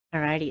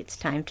Alrighty, it's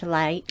time to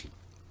light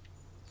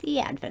the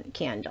Advent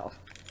candle.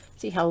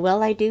 See how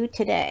well I do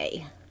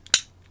today.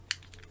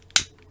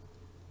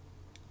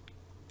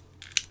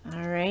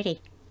 Alrighty,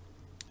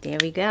 there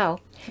we go.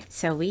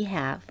 So we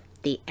have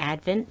the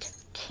Advent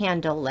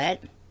candle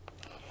lit.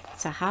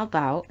 So how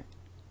about,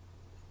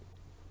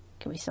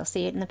 can we still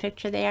see it in the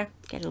picture there?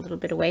 Get a little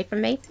bit away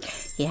from me.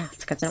 Yeah,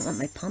 it's because I don't want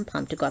my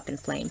pom-pom to go up in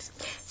flames.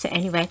 So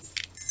anyway,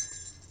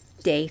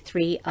 day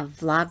 3 of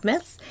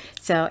Vlogmas.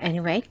 So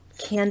anyway,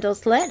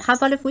 candles lit. How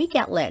about if we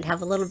get lit?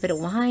 Have a little bit of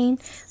wine,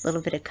 a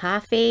little bit of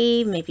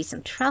coffee, maybe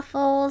some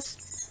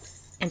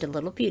truffles, and a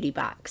little beauty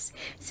box.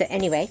 So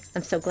anyway,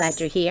 I'm so glad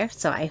you're here.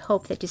 So I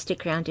hope that you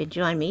stick around and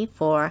join me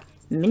for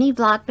Mini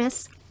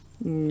Vlogmas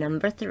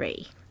number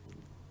 3.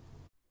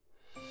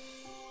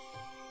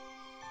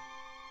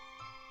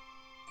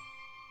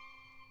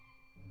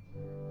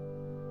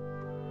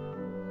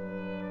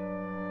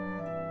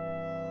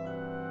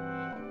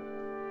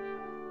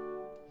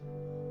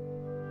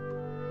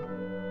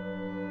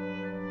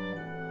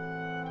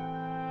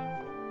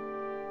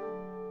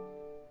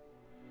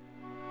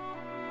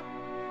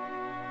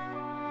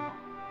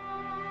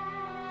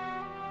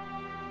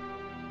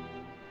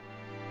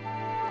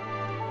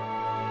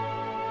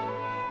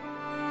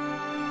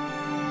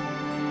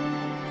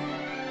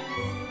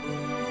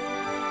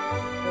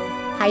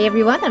 Hi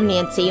everyone, I'm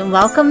Nancy and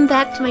welcome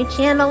back to my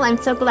channel. I'm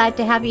so glad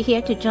to have you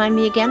here to join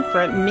me again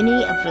for Mini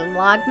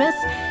Vlogmas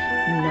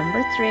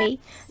number 3.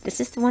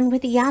 This is the one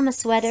with the llama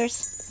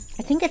sweaters.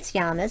 I think it's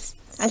llamas.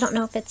 I don't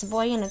know if it's a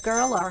boy and a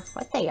girl or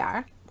what they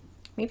are.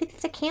 Maybe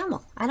it's a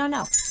camel. I don't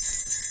know.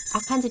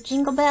 All kinds of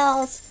jingle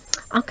bells,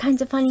 all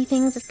kinds of funny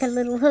things. It's got a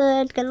little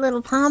hood, got a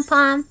little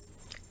pom-pom.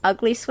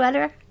 Ugly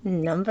sweater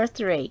number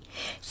 3.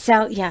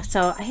 So yeah,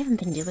 so I haven't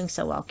been doing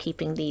so well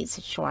keeping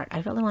these short. I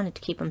really wanted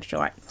to keep them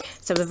short,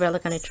 so we're really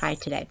going to try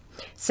today.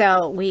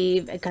 So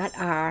we've got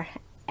our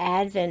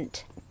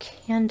Advent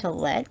candle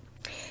lit.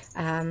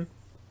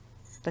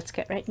 Let's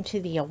get right into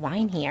the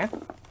wine here.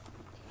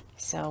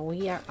 So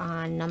we are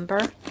on number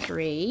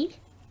 3.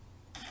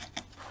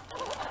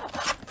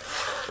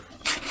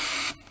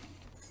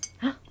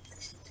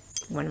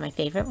 One of my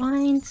favorite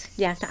wines.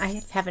 Yeah,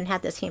 I haven't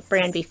had this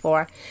brand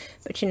before,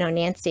 but you know,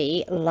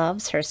 Nancy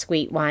loves her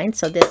sweet wine.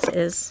 So this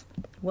is,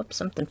 whoops,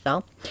 something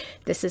fell.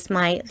 This is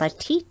my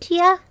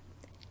Letitia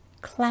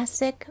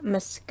Classic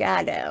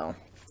Moscato.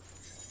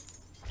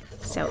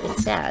 So it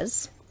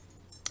says,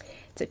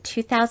 it's a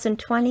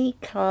 2020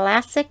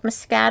 Classic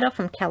Moscato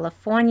from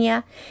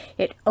California.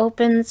 It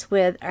opens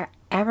with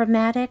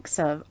aromatics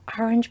of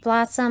orange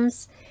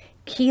blossoms,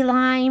 key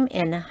lime,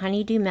 and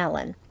honeydew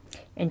melon.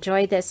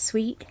 Enjoy this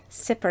sweet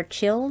sipper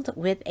chilled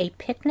with a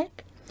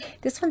picnic.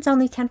 This one's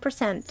only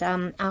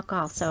 10%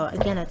 alcohol, so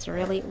again, it's a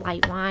really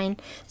light wine.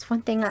 It's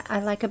one thing I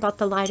like about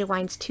the lighter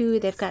wines too.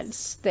 They've got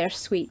their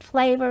sweet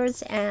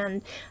flavors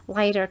and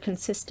lighter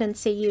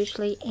consistency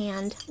usually,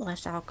 and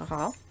less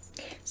alcohol.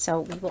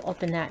 So we will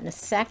open that in a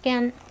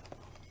second.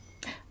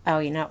 Oh,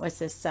 you know, it was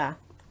this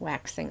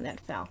wax thing that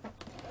fell.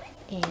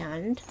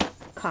 And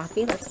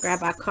coffee. Let's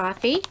grab our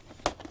coffee.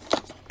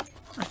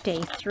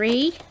 Day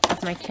 3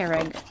 of my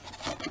Keurig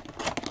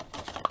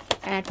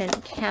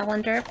Advent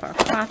calendar for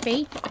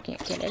coffee. I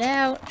can't get it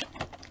out.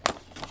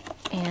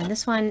 And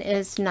this one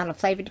is not a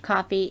flavored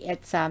coffee.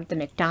 It's the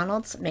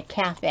McDonald's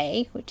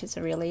McCafe, which is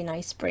a really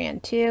nice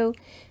brand too,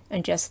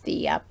 and just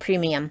the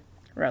premium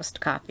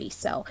roast coffee.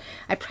 So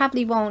I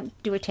probably won't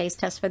do a taste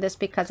test for this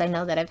because I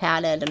know that I've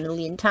had it a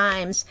million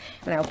times,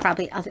 and I'll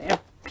probably other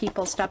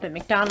people stop at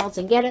McDonald's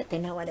and get it. They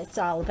know what it's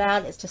all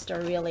about. It's just a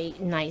really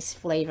nice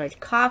flavored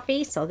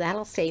coffee, so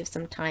that'll save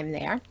some time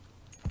there.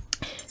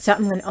 So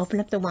I'm going to open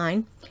up the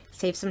wine,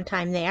 save some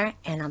time there,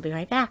 and I'll be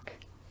right back.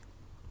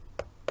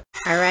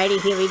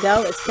 Alrighty, here we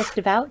go. It's just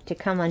about to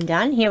come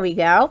undone. Here we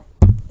go.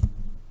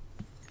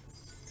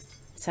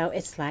 So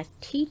it's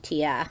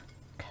Letitia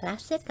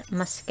Classic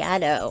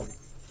Moscato.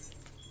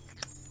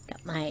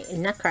 Got my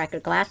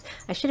Nutcracker glass.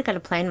 I should have got a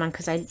plain one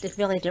because I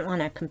really didn't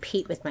want to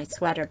compete with my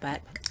sweater,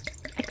 but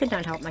I could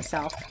not help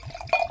myself.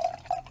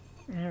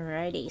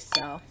 Alrighty,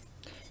 so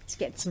let's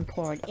get some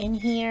poured in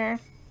here.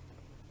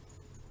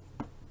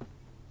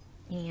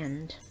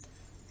 And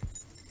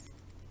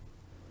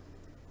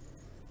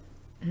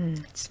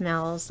it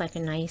smells like a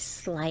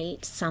nice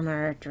light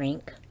summer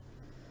drink.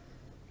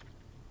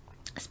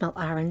 I smell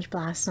orange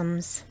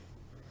blossoms,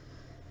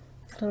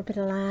 a little bit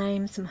of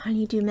lime, some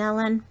honeydew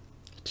melon.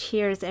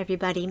 Cheers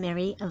everybody,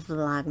 Merry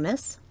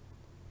Vlogmas.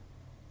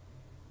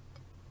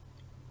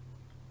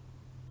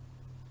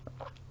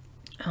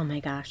 Oh my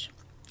gosh,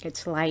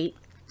 it's light,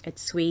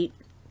 it's sweet,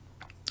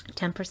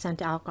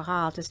 10%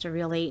 alcohol, just a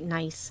really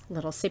nice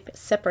little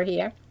sipper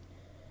here.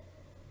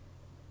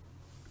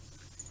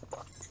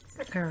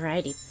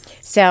 Alrighty,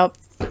 so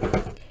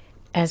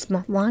as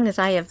long as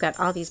I have got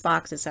all these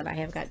boxes that I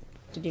have got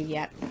to do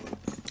yet,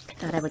 I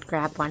thought I would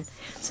grab one.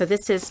 So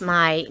this is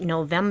my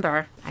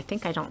November, I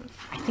think I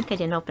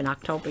didn't open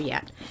October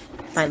yet,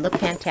 my Look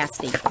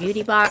Fantastic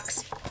beauty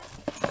box.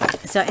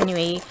 So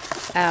anyway,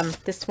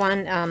 This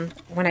one,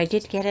 when I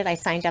did get it, I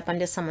signed up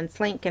under someone's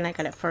link and I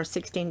got it for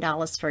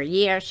 $16 for a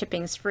year.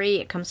 Shipping's free.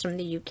 It comes from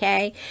the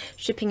UK.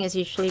 Shipping is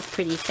usually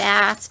pretty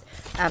fast.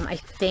 I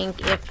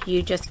think if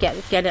you just get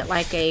it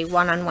like a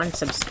one-on-one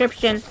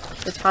subscription,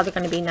 it's probably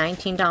going to be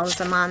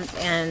 $19 a month.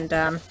 And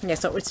yeah,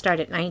 so it would start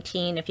at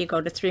 $19. If you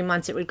go to 3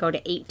 months, it would go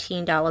to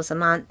 $18 a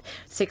month.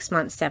 6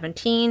 months,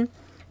 $17.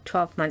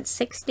 12 months,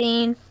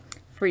 $16.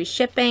 Free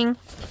shipping.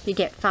 You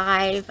get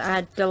 5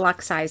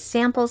 deluxe size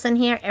samples in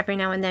here. Every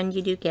now and then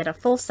you do get a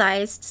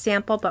full-sized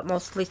sample, but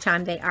most of the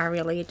time they are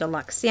really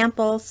deluxe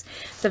samples.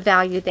 The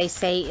value, they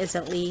say, is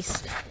at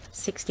least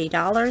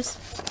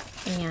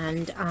 $60.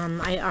 And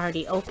I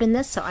already opened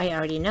this, so I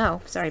already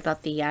know. Sorry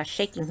about the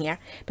shaking here.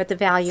 But the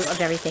value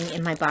of everything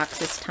in my box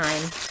this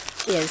time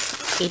is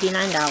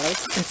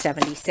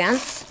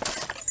 $89.70.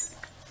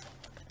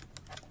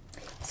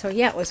 So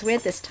yeah, it was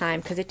weird this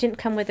time because it didn't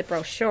come with a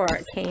brochure.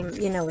 It came,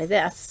 you know, with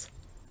this.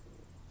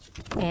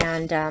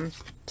 And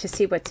to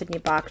see what's in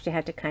your box, you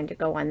had to kind of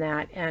go on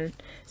that and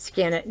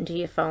scan it into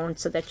your phone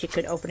so that you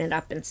could open it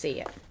up and see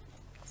it.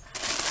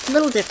 A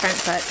little different,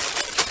 but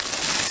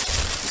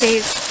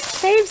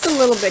saves a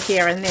little bit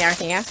here and there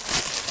here.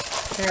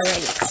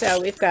 Alrighty, so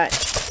we've got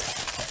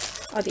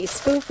all these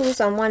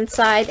foo-foos on one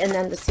side, and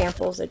then the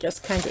samples are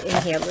just kind of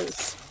in here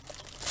loose.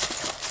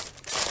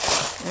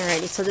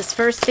 Alrighty, so this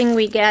first thing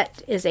we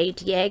get is a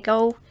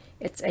Diego.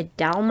 It's a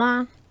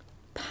LLama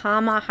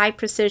Palma High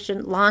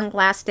Precision Long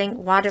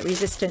Lasting Water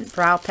Resistant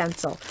Brow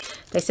Pencil.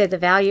 They say the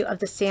value of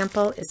the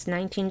sample is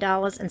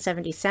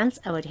 $19.70.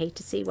 I would hate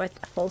to see what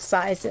the full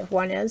size of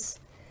one is.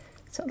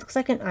 So it looks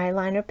like an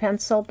eyeliner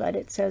pencil, but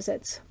it says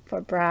it's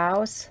for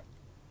brows.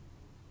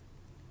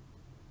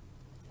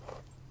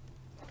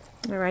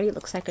 Alrighty, it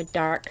looks like a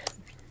dark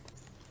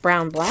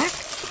brown black.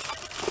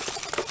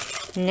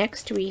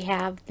 Next we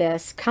have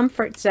this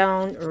Comfort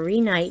Zone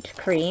Re-Night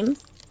Cream.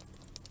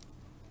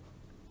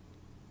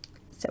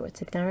 So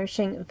it's a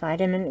nourishing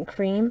vitamin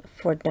cream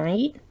for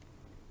night.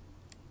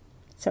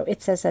 So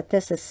it says that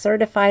this is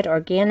certified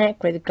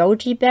organic with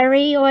goji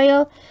berry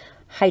oil,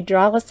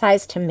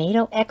 hydrolyzed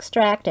tomato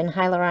extract, and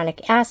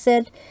hyaluronic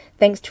acid.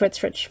 Thanks to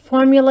its rich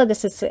formula,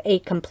 this is a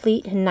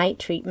complete night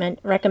treatment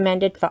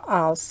recommended for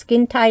all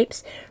skin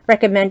types,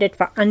 recommended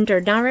for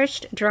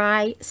undernourished,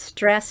 dry,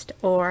 stressed,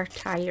 or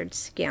tired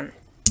skin.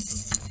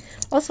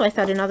 Also, I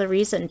thought another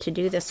reason to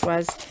do this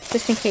was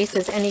just in case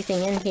there's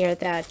anything in here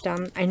that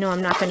I know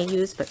I'm not going to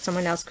use, but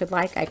someone else could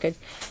like, I could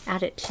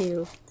add it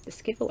to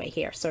this giveaway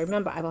here. So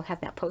remember, I will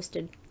have that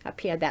posted up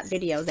here, that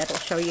video that'll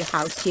show you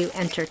how to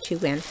enter to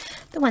win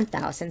the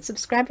 1,000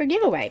 subscriber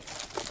giveaway.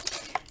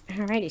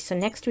 Alrighty, so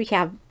next we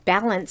have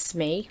Balance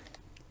Me.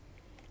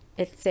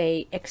 It's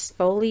a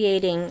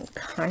exfoliating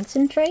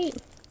concentrate.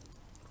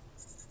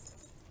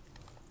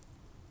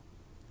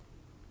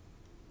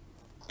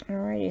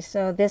 Alrighty,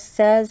 so this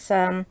says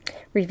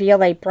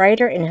reveal a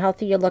brighter and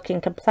healthier looking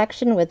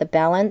complexion with the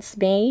Balance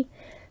Me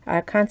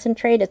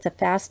concentrate. It's a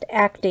fast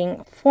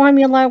acting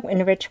formula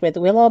enriched with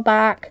willow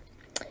bark.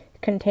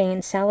 It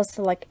contains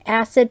salicylic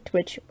acid,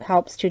 which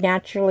helps to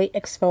naturally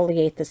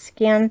exfoliate the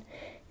skin.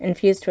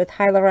 Infused with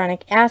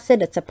hyaluronic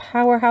acid, it's a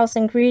powerhouse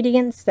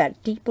ingredient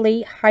that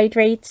deeply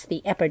hydrates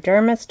the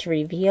epidermis to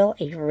reveal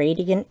a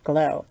radiant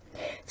glow.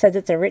 It says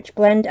it's a rich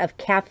blend of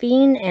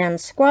caffeine and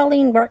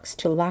squalene, works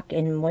to lock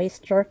in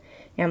moisture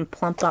and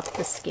plump up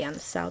the skin.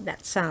 So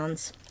that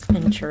sounds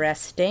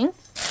interesting.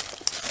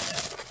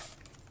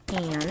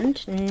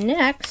 And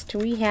next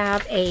we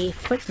have a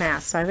foot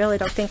mask. So I really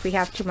don't think we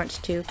have too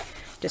much to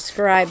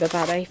describe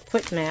about a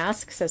foot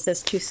mask. It says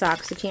there's 2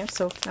 socks in here,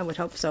 so I would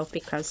hope so,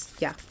 because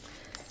yeah.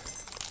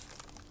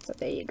 So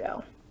there you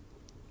go.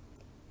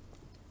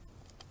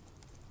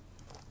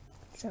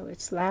 So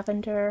it's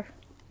lavender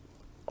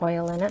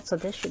oil in it, so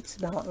this should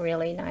smell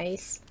really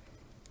nice.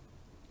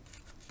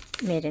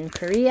 Made in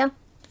Korea.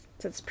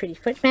 So it's a pretty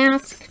foot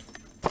mask.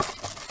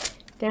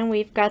 Then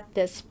we've got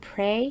this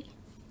Prey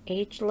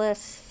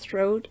Ageless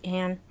Throat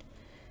and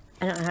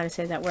I don't know how to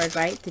say that word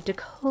right. The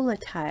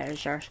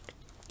decolletage, or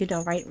you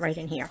know, right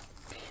in here.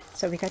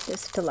 So we got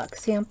this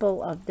deluxe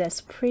sample of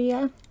this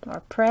Prey.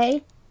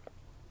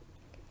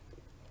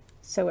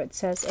 So it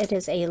says it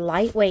is a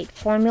lightweight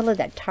formula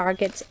that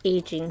targets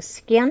aging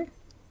skin.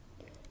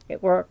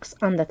 It works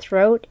on the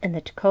throat and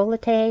the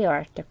décolleté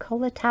or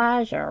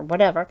décolletage or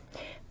whatever,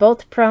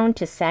 both prone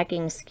to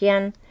sagging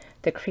skin.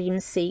 The cream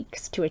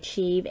seeks to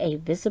achieve a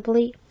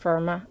visibly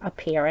firmer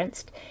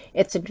appearance.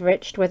 It's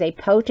enriched with a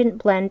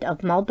potent blend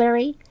of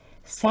mulberry,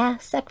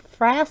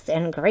 sassafras,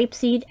 and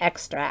grapeseed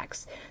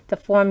extracts. The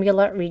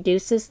formula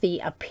reduces the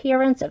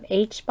appearance of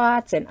age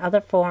spots and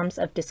other forms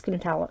of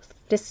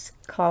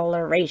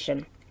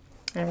discoloration.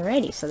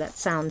 Alrighty, so that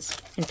sounds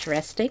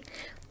interesting.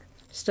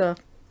 Just a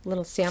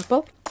little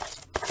sample.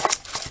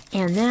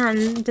 And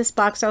then this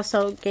box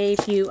also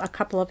gave you a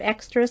couple of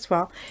extras.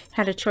 Well,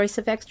 had a choice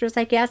of extras,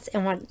 I guess.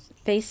 And what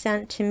they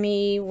sent to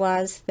me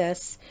was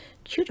this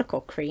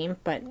cuticle cream,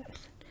 but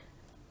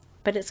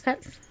it's got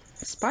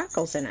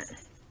sparkles in it.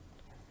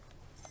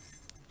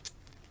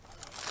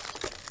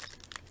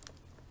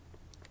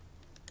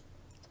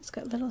 It's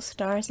got little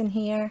stars in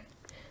here.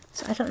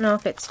 So I don't know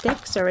if it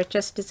sticks or it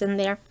just is in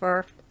there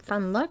for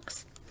fun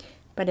looks.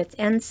 But it's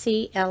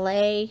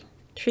NCLA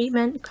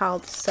treatment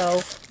called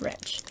So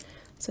Rich.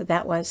 So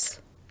that was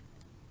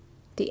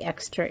the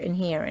extra in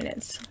here, and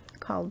it's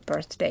called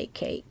Birthday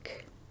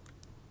Cake.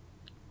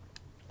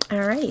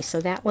 Alrighty, so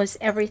that was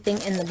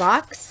everything in the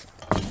box.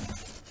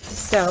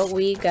 So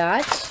we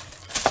got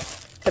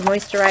the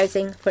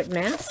moisturizing foot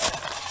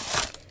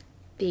mask,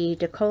 the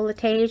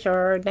décolletage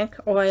or neck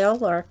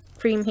oil or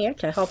cream here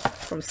to help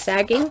from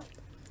sagging,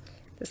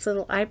 this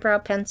little eyebrow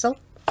pencil,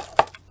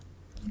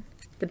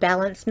 the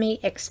Balance Me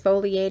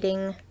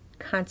exfoliating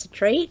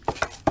concentrate,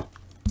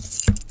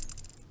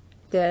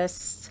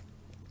 this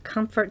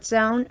Comfort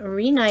Zone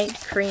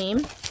Re-Night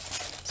cream.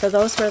 So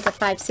those were the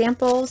 5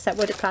 samples. That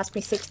would have cost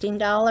me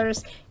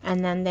 $16.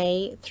 And then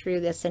they threw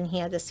this in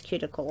here, this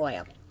cuticle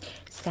oil.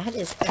 So that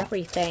is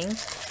everything.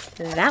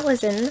 That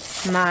was in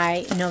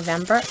my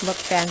November Look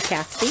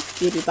Fantastic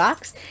beauty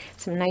box.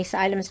 Some nice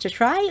items to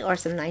try, or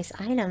some nice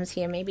items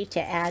here maybe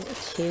to add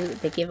to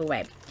the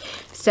giveaway.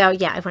 So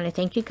yeah, I want to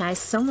thank you guys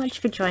so much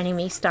for joining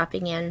me,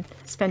 stopping in,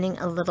 spending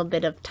a little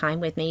bit of time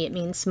with me. It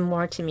means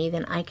more to me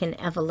than I can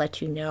ever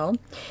let you know.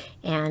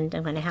 And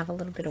I'm going to have a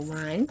little bit of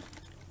wine.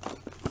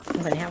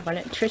 I'm going to have one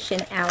at Trish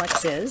and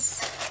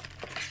Alex's.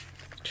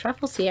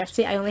 Truffles here.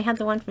 See, I only had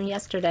the one from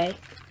yesterday.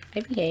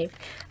 I behave.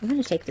 I'm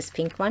going to take this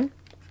pink one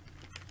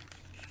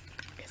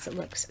because it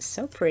looks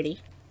so pretty.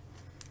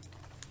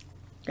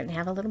 I'm going to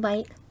have a little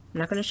bite. I'm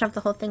not going to shove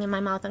the whole thing in my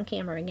mouth on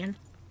camera again.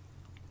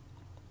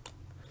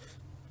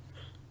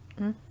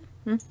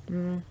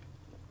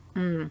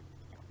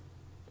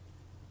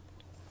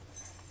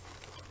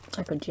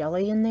 Like a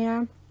jelly in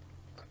there.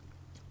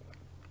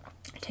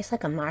 It tastes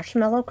like a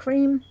marshmallow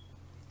cream.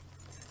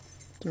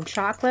 Some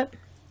chocolate.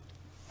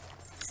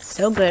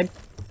 So good.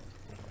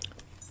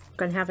 I'm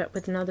going to have it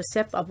with another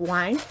sip of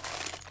wine.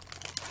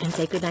 And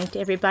say goodnight to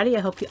everybody.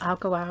 I hope you all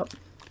go out.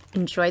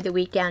 Enjoy the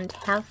weekend.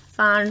 Have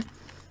fun.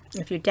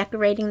 If you're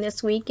decorating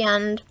this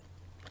weekend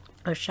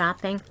or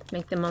shopping,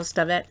 make the most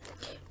of it.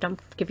 Don't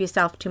give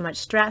yourself too much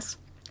stress.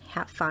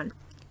 Have fun.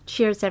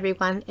 Cheers,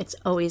 everyone. It's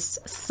always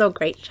so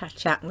great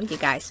chatting with you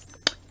guys.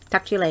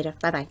 Talk to you later.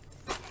 Bye-bye.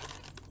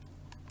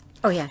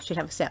 Oh, yeah, I should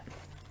have a sip.